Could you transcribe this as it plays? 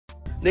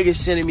Niggas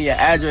sending me an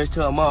address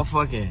to a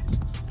motherfucking,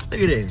 look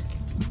at this.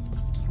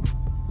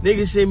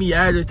 Niggas send me an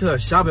address to a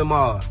shopping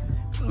mall.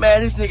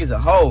 Man, this nigga's a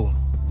hoe.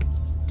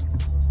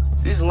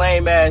 This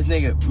lame ass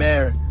nigga,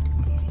 man.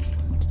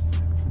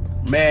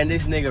 Man,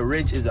 this nigga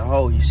Rich is a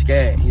hoe. He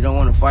scared. He don't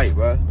want to fight,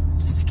 bro.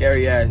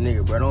 Scary ass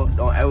nigga, bro.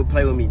 Don't ever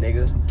play with me,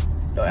 nigga.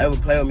 Don't ever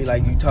play with me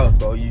like you tough,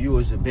 bro. You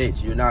was a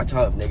bitch. You're not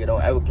tough, nigga.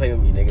 Don't ever play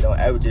with me, nigga. Don't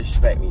ever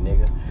disrespect me,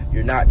 nigga.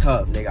 You're not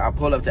tough, nigga. I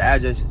pull up the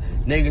address.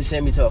 Nigga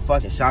send me to a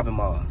fucking shopping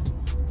mall.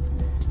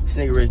 This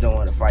nigga Rich don't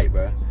want to fight,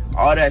 bro.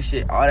 All that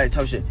shit, all that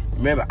tough shit.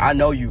 Remember, I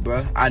know you,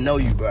 bro. I know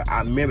you, bro. I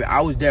remember I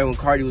was there when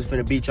Cardi was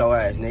finna beat your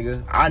ass,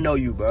 nigga. I know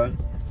you, bro.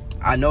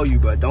 I know you,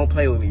 bro. Don't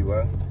play with me,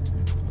 bro.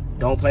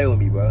 Don't play with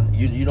me, bro.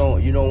 You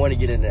don't want to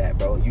get into that,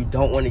 bro. You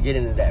don't want to get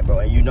into that, bro.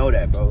 And you know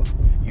that, bro.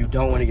 You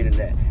don't want to get into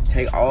that.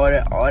 Take all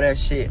that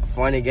shit,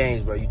 fun and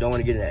games, bro. You don't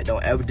want to get into that.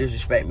 Don't ever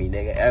disrespect me,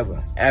 nigga.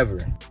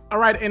 Ever. All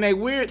right, in a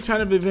weird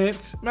turn of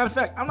events, matter of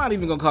fact, I'm not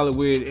even gonna call it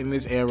weird in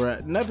this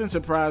era. Nothing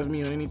surprised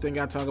me on anything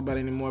I talk about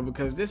anymore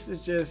because this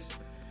is just,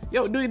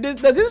 yo, dude,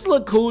 does this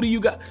look cool to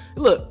you guys?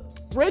 Look,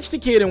 Rich the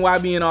Kid and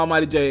YBN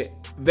Almighty J,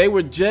 they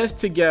were just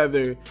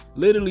together,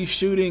 literally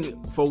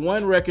shooting for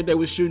one record. They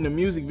were shooting a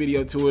music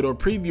video to it or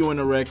previewing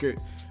a record,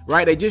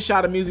 right? They just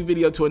shot a music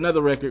video to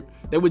another record.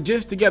 They were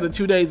just together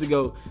 2 days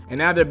ago, and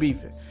now they're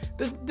beefing.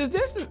 Does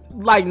this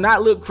like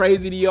not look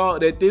crazy to y'all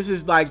that this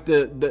is like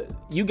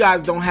you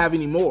guys don't have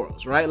any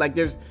morals, right? Like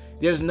there's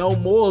no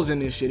morals in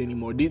this shit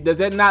anymore. Does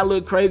that not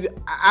look crazy?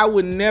 I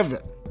would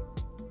never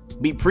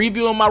be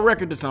previewing my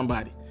record to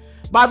somebody.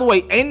 By the way,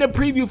 in the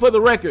preview for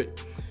the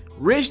record,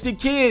 Rich the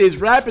Kid is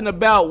rapping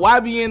about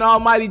YBN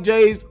Almighty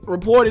J's,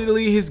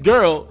 reportedly his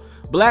girl,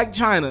 Blac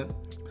Chyna.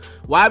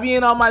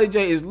 YBN Almighty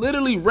J is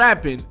literally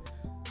rapping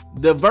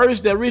the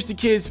verse that Rich the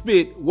Kid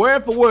spit,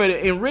 word for word,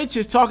 and Rich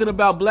is talking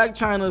about Blac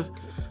Chyna's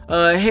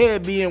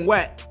head being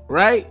whacked,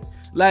 right?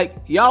 Like,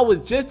 y'all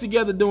was just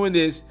together doing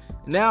this.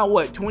 Now,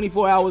 what,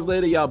 24 hours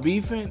later, y'all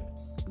beefing?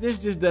 This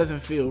just doesn't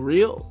feel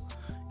real.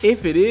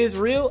 If it is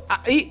real,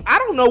 I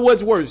don't know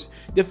what's worse.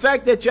 The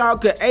fact that y'all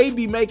could A,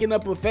 be making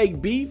up a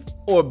fake beef,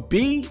 or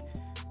B,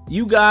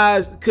 you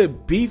guys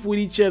could beef with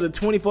each other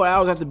 24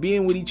 hours after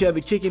being with each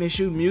other, kicking and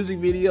shooting music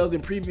videos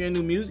and previewing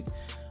new music.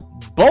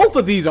 Both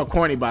of these are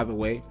corny, by the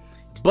way.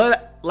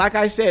 But like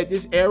I said,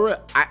 this era,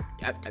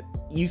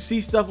 you see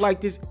stuff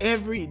like this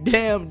every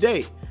damn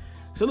day.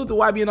 Salute to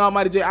YBN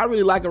Almighty J. I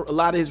really like a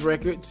lot of his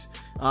records.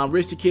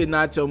 Rich the Kid,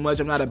 not so much.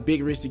 I'm not a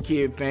big Rich the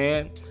Kid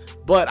fan.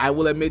 But I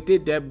will admit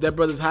that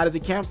brother's hot as a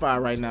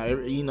campfire right now.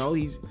 You know,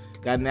 he's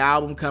got an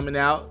album coming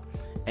out,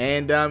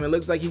 and it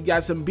looks like he's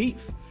got some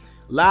beef. A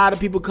lot of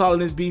people calling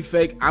this beef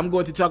fake. I'm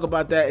going to talk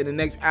about that in the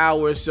next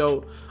hour or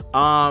so.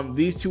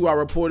 These two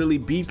are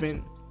reportedly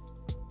beefing,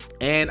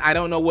 and I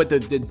don't know what the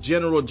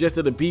general gist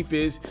of the beef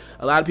is.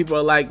 A lot of people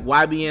are like,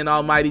 YBN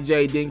Almighty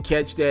J didn't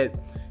catch that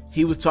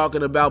he was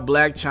talking about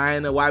Blac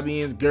Chyna,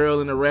 YBN's girl,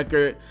 in the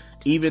record,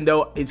 even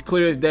though it's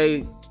clear as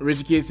day. Rich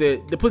the Kid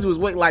said the pussy was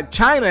wet like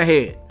Chyna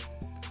head.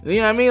 You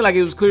know what I mean? Like,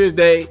 it was clear as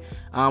day.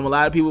 A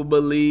lot of people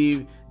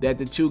believe that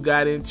the two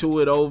got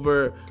into it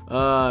over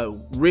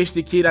Rich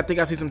the Kid. I think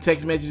I see some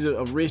text messages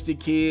of Rich the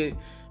Kid,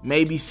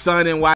 maybe son and wife.